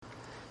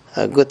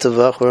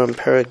Gutavach, we're on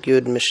Perek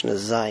Yud Mishnah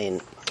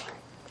Zayin.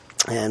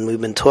 And we've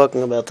been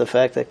talking about the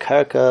fact that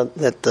karka,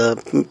 that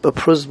the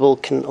principle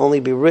can only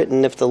be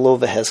written if the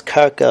lova has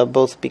karka,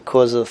 both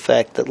because of the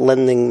fact that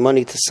lending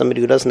money to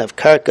somebody who doesn't have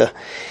karka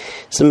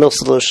is a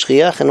milsalo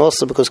shchiach, and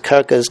also because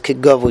karka is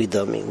kigavui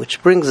dami,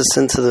 which brings us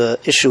into the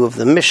issue of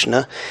the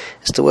Mishnah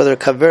as to whether a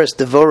kaveris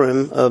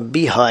devorim, a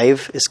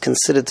beehive, is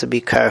considered to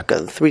be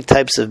karka. Three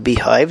types of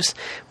beehives.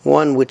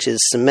 One which is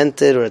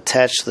cemented or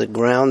attached to the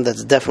ground,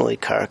 that's definitely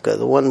karka.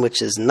 The one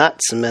which is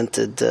not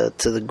cemented to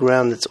the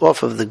ground, that's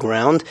off of the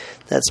ground,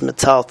 that's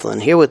metaltal.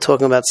 And here we're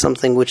talking about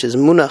something which is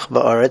munach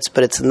ba'aretz,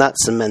 but it's not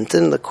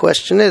cemented. And the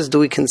question is, do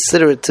we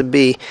consider it to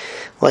be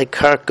like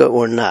karka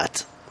or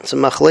not? So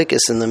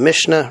machlekes in the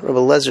Mishnah. Rabbi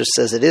Lezer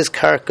says it is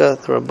karka.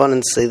 The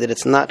Rabbanan say that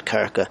it's not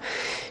karka.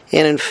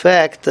 And in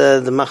fact,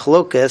 the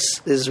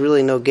machlokes is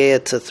really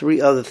nogeya to three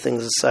other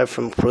things aside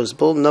from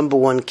pruzbul. Number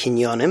one,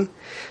 kinyonim.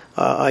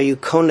 Are you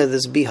kona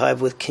this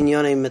beehive with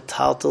kinyonim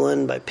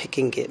metaltalin by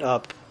picking it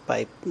up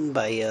by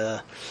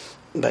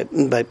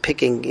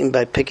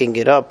picking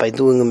it up by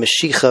doing a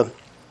meshicha,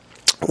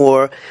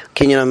 or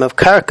kinyonim of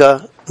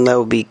karka? And that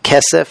would be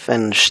kesef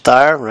and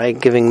shtar, right?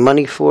 Giving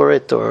money for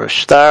it, or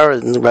shtar,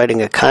 and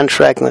writing a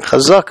contract, and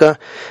chazaka,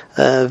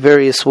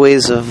 various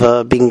ways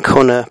of being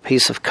kona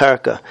piece of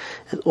karka.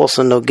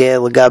 Also nogea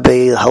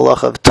legabe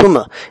halacha of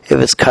tuma. If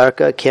it's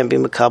karka, it can't be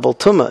makabel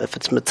tuma. If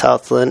it's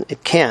metaltalin,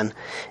 it can.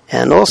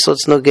 And also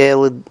it's nogea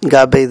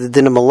legabe the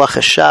din of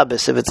malacha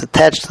Shabbos. If it's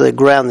attached to the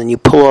ground and you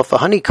pull off a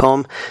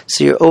honeycomb,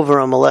 so you're over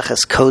on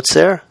malachas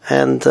kotzer,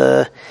 and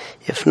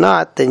if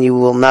not, then you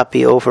will not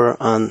be over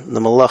on the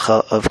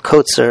malacha of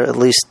kotzer, at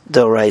least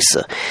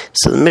doraisa.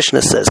 So the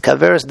Mishnah says,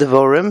 kaveris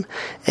devorim,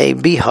 a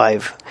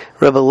beehive.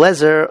 Rabbi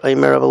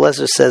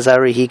Lezer says,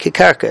 arihi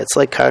karka. It's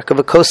like karka.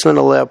 V'kosman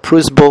aleh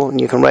pruzbul,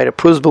 and you can write a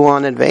pruzbul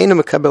on it. Ve'ena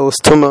makabel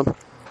tuma.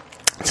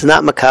 It's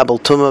not makabel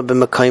tuma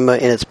b'makayma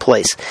in its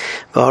place.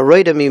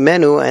 V'haroida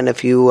mimenu, and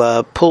if you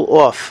pull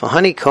off a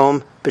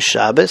honeycomb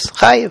b'Shabbos,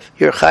 chayiv,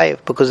 you're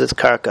chayiv, because it's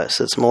karka,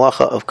 so it's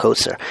malacha of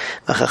kosher.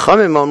 The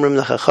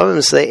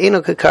chachamim say,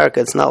 eino karka,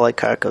 it's not like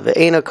karka.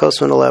 Ve'ena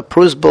kosman aleh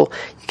pruzbul,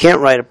 you can't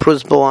write a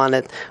pruzbul on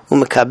it.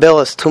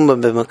 U'makabel es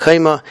tuma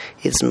b'makayma,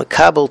 it's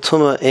makabel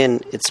tuma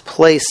in its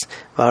place.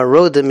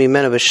 V'haroida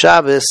mimenu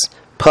b'Shabbos,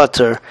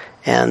 pater,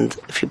 and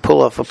if you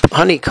pull off a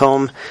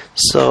honeycomb,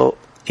 so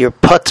your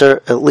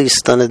putter, at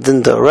least on a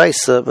din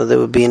d'oraisa, but there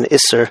would be an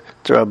isser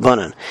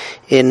d'rabbanan.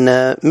 In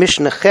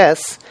Mishnah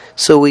Ches,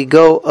 so we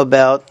go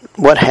about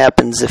what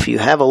happens if you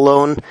have a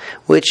loan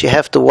which you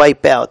have to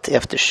wipe out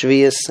after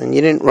Shvius, and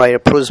you didn't write a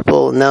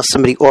pruzbul, and now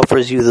somebody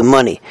offers you the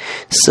money.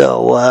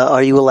 So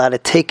are you allowed to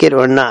take it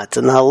or not?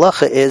 And the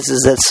halacha is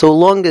that so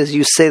long as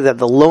you say that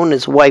the loan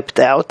is wiped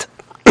out,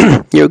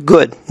 you're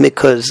good,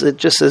 because it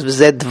just says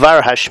Zed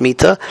Dvar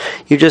Hashmita.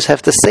 You just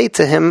have to say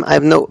to him, I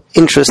have no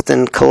interest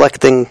in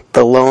collecting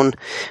the loan,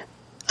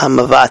 I'm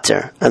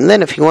mavater. And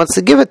then if he wants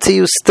to give it to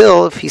you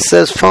still, if he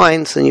says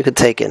fine, then you could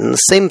take it. And the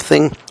same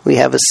thing, we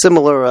have a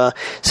similar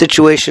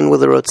situation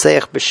with a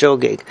Rotzeach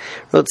B'Shogeg.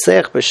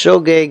 Rotzeach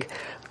B'Shogeg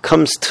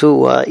comes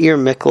to Ir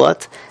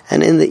Miklat,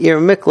 and in the Ir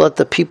Miklat,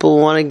 the people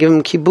want to give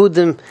him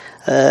kibudim.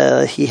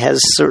 He has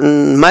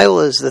certain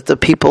milas that the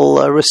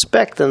people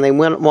respect, and they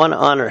want to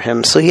honor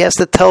him. So he has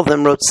to tell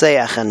them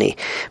Rotzeach ani.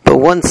 But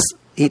once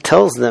he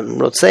tells them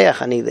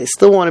Rotzeach ani, they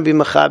still want to be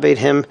machabed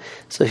him.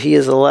 So he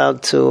is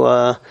allowed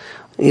to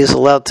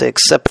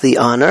accept the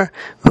honor,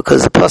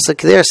 because the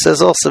pasuk there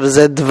says also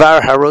V'zed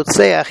Dvar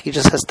HaRotzeach. He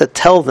just has to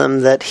tell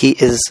them that he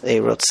is a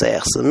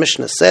Rotzeach. So the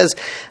Mishnah says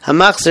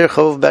Hamachzir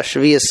Chov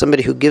B'Shvius,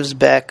 somebody who gives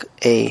back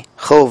a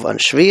chov on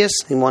Shvius,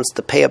 he wants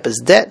to pay up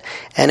his debt,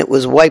 and it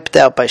was wiped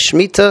out by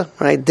Shemitah,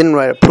 right? Didn't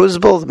write a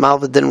pruzbul, the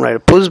Malva didn't write a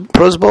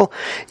pruzbul.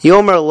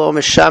 Yomer lo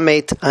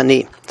mishamet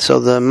ani. So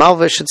the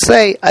Malva should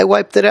say, I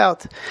wiped it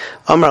out.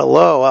 Amar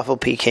lo afal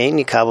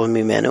pikein yikabel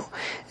mimenu.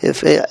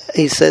 If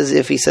he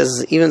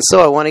says, even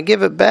so, I want to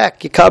give it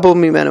back, yikabel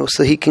mimenu,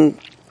 so he can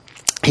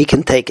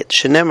take it.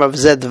 Shenem Rav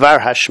Zed Dvar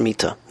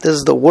Hashmita. This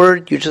is the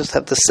word, you just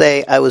have to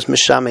say, I was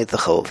Mishamet the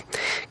Chov.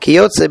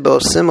 Kiyotze bo,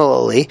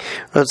 similarly,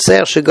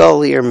 Rotzeach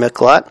Shegal Ir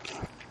Miklat,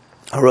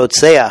 a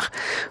Rotzeach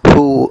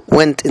who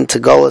went into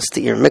Golas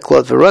to Ir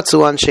Miklat,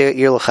 V'rotzu Anshe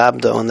Ir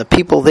L'chabdo, and the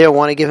people there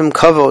want to give him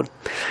kavod.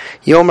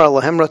 Yomer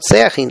Lohem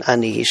Rotzeachin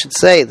Ani, he should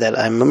say that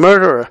I'm a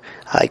murderer,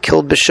 I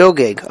killed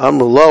B'Shogeg.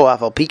 Amru lo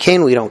afal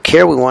pikein, we don't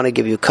care, we want to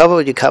give you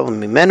kavod, yikavod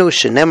mimenu,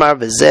 shenemar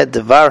v'zed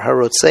devar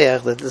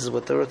harotzeach, that this is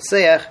what the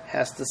Rotzeach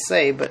has to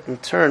say, but in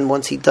turn,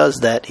 once he does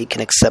that, he can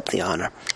accept the honor.